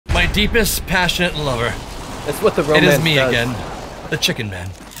deepest, passionate lover. That's what the romance It is me does. again. The chicken man.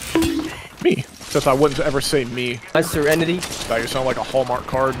 Me. Since I wouldn't ever say me. My serenity. Now you sound like a Hallmark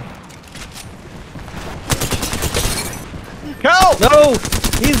card. Cal! No!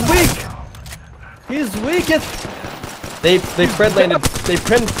 He's weak! He's weakest! They Fred landed. They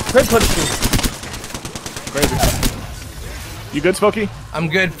Fred punched me. Crazy. You good, Smokey? I'm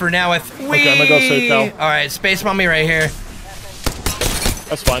good for now with Wee! Okay, I'm gonna go save Cal. Alright, Space Mommy right here.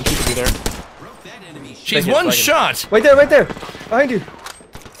 That's fine, she can be there. She's one shot! Right there! Behind you!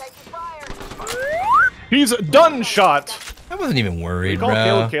 He's done shot! I wasn't even worried, You call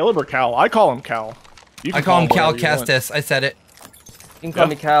bro. Caleb or Cal? I call him Cal. You I can call him Cal whatever you want. Kestis. I said it. You can call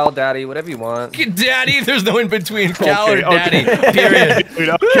me Cal, Daddy, whatever you want. Daddy, there's no in between Cal or Okay, Daddy. Period. Dude,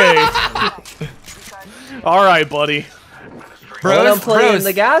 okay. Alright, buddy. Well, I'm Bros, playing bros.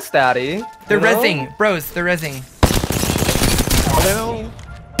 the gas, Daddy. They're you know? rezzing. Bros, they're rezzing.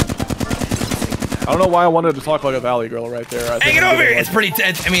 I don't know why I wanted to talk like a valley girl right there. Hey, get over here! It's pretty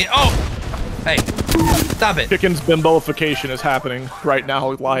tense. I mean, oh! Hey, stop it. Chicken's bimboification is happening right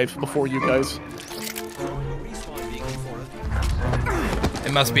now live before you guys.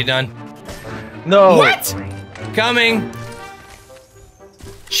 It must be done. No! What? Coming.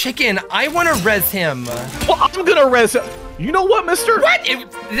 Chicken, I want to res him. Well, I'm gonna res. You know what, mister? What? It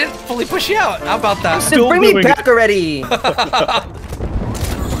didn't fully push you out. How about that? Still Bring me doing back already!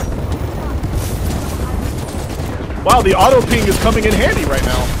 Wow, the auto ping is coming in handy right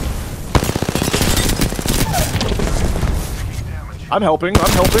now. I'm helping.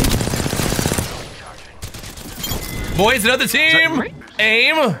 Boys, another team.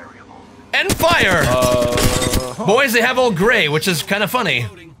 Aim and fire. Boys, they have old gray, which is kind of funny.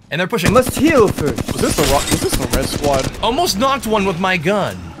 And they're I pushing. must heal first. Was this the red squad? Almost knocked one with my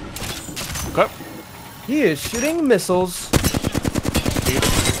gun. Okay. He is shooting missiles.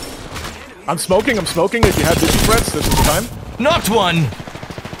 I'm smoking. If you have vision threats, this is the time. Knocked one.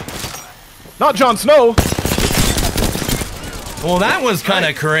 Not Jon Snow. Well, that was kind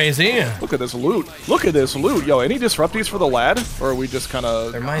of crazy. Look at this loot. Yo, any disrupties for the lad? Or are we just kind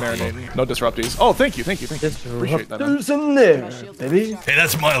of There might be. marinating? No disrupties. Oh, thank you. Appreciate that, man. There's in there, baby. Hey,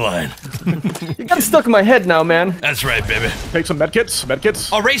 that's my line. You got stuck in my head now, man. That's right, baby. Take some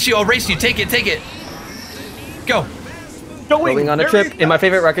medkits. I'll race you. Take it. Go. Going on a trip in my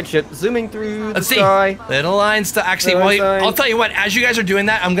favorite rocket ship, zooming through Let's the see. sky. Little lines to actually. Little Well, sign. I'll tell you what. As you guys are doing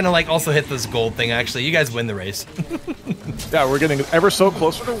that, I'm gonna like also hit this gold thing. Actually, you guys win the race. Yeah, we're getting ever so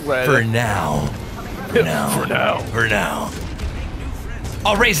closer to red. For now. For now.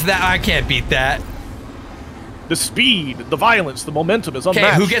 I'll race that. I can't beat that. The speed, the violence, the momentum is Okay,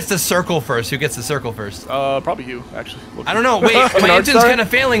 unmatched. who gets the circle first? Probably you, actually. I don't know. Wait, my engine's kind of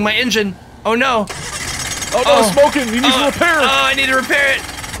failing. My engine. Oh no. Oh no, smoking! You need to repair it! Oh, I need to repair it.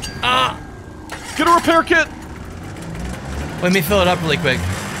 Get a repair kit! Let me fill it up really quick.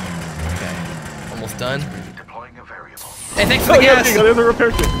 Okay. Almost done. Hey, thanks for the gas. Yeah, there's a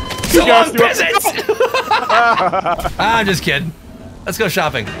repair kit. So long, peasants! I'm just kidding. Let's go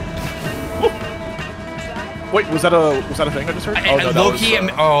shopping. Wait, was that a thing I just heard? Oh, no, Loki.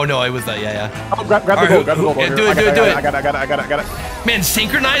 Oh no, it was that. Yeah. Oh, grab the gold, grab the gold. Yeah, do it. I got it. Man,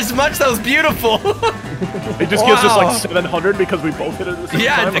 synchronized much? That was beautiful. It just gives us like 700 because we both hit it at the same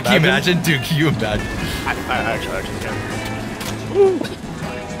time. Yeah, can you imagine? Dude, can you imagine? I actually can.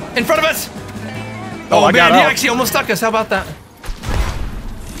 In front of us! Oh, I got man, he out. actually almost stuck us. How about that?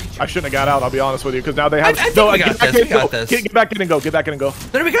 I shouldn't have got out, I'll be honest with you, because now they have. I think we got this. We got this. Get back in and go.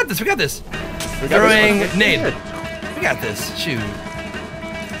 No, we got this. Throwing nade. We got this. Shoot.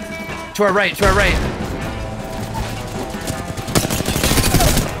 To our right.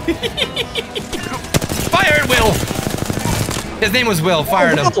 Fire at Will! His name was Will.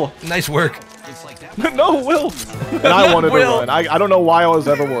 Fired him. Nice work. No, Will! And I wanted to run. I don't know why I was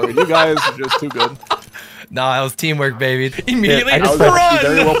ever worried. You guys are just too good. Nah, that was teamwork, baby. Immediately Very run!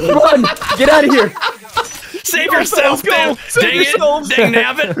 well. Run! Get out of here! Save yourself, go! damn! Save Dang yourselves. it! Dang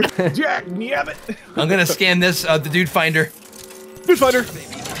nabbit! Jack, nabbit! I'm gonna scan this, the Dude Finder. Dude Finder!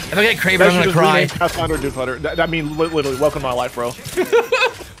 If I get Craven, I'm gonna cry. Pathfinder, Dude Finder. I mean, literally, welcome to my life, bro.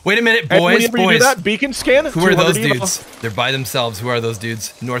 Wait a minute, And boys, whenever you do boys. that, beacon scan. Who are those 200 dudes? They're by themselves. Who are those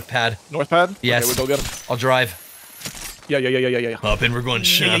dudes? North pad. North pad? Yes. Okay, we'll go get them. I'll drive. Yeah. Up and we're going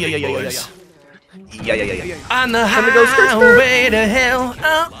shopping, boys. Yeah. On the go skirt, skirt. highway to hell.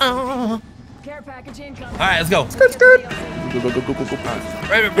 Oh. Care package incoming. All right, let's go. Skirt. Go.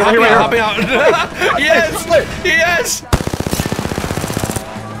 Right, here. hopping out. Yes.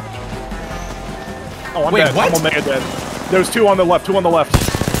 Oh, I'm Wait, dead. what? I'm dead. There's two on the left.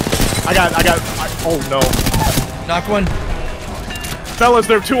 I got. Oh no. Knock one. Fellas,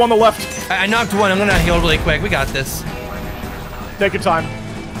 there are 2 on the left. I knocked one. I'm gonna heal really quick. We got this. Take your time.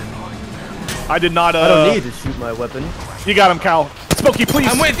 I did not, I don't need to shoot my weapon. You got him, Cal. Smokey, please.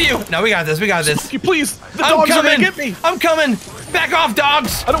 I'm with you. No, we got this. We got this. Smokey, please. The I'm dogs are coming. gonna get me. I'm coming. Back off,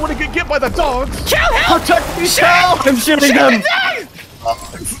 dogs. I don't want to get by the dogs. Cal, help. Protect me, Shoot. Cal. I'm shooting them.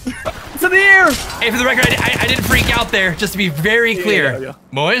 It's in the air. Hey, for the record, I didn't freak out there. Just to be very clear. Yeah.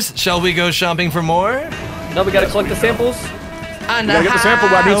 Boys, shall we go shopping for more? No, we gotta collect the samples. On gotta get the sample,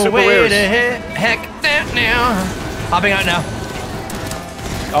 but I need super highway rares. to heck that now. Hopping out now.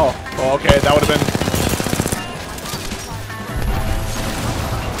 Oh, okay. That would have been.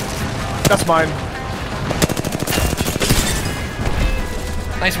 That's mine.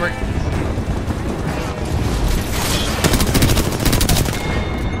 Nice work.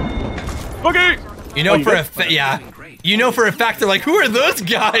 Okay. You know you for good? a you know for a fact they're like, who are those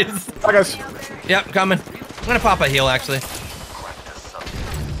guys? Hi, guys. Yep, coming. I'm gonna pop a heal actually.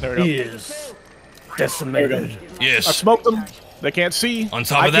 There we go. He is decimated. I Yes. smoked them. They can't see. On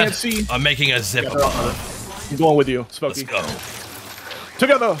top I of that, can't see. I'm making a zip. I'm going with you, Smokey. Let's go.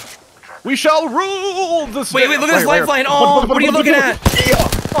 Together, we shall rule this. Wait, look at this lifeline. Oh, what are you looking at?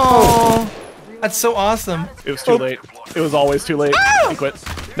 Oh, that's so awesome. It was too late. It was always too late. Ah! He quit.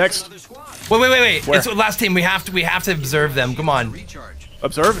 Next, Wait. Where? It's the last team. We have to observe them. Come on.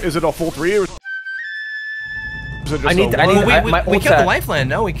 observe. Is it a full 3 or? Is it just I need. a I one? need. Well, my we ult's killed the at- lifeline.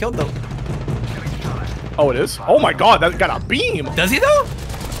 No, we killed the. Oh, it is. Oh my God, that got a beam. Does he though?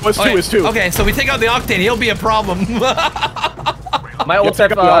 Oh, it's 2. Okay, It's 2. Okay, so we take out the Octane. He'll be a problem. My ult's at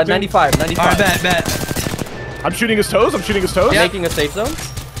pick up the 95. 95. All right, bet. I'm shooting his toes. I'm shooting his toes. Yeah. Making a safe zone.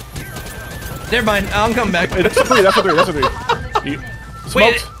 Never mind. I'll come back. Hey, that's a 3. That's a 3. That's a 3. He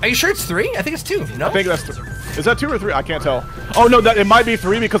Wait, smoked. are you sure it's 3? I think it's 2. No. I think that's 3. Is that 2 or 3? I can't tell. Oh no, that it might be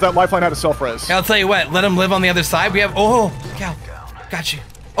 3 because that lifeline had a self-res. I'll tell you what. Let him live on the other side. We have. Oh, Cal, got you.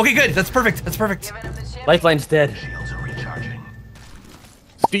 Okay, good. That's perfect. That's perfect. Lifeline's dead.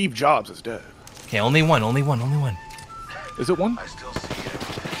 Steve Jobs is dead. Okay, only one. Is it 1?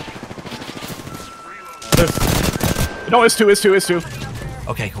 No, it's 2. It's 2. It's 2.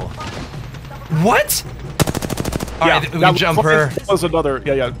 Okay, cool. What? All right, we that can jump her. was another.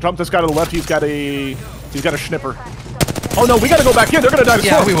 Yeah. Jump this guy to the left. He's got a schnipper. Oh no, we gotta go back in. They're gonna die to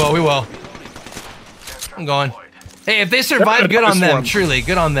Yeah, storm. we will. I'm going. Hey, if they survive, good on them. Swarm. Truly,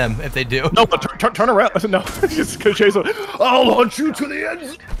 good on them if they do. No, but turn around. No, just gonna chase him. I'll hunt you to the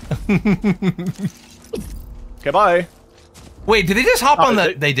end. Okay, bye. Wait, did they just hop on the?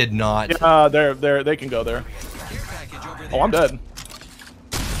 they- They did not. Yeah, they can go there. Oh, I'm dead.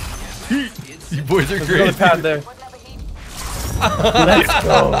 You boys are There's great. another pad there. Let's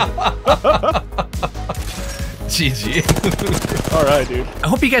go. GG. All right, dude. I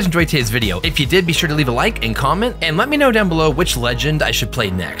hope you guys enjoyed today's video. If you did, be sure to leave a like and comment, and let me know down below which legend I should play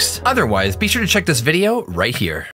next. Otherwise, be sure to check this video right here.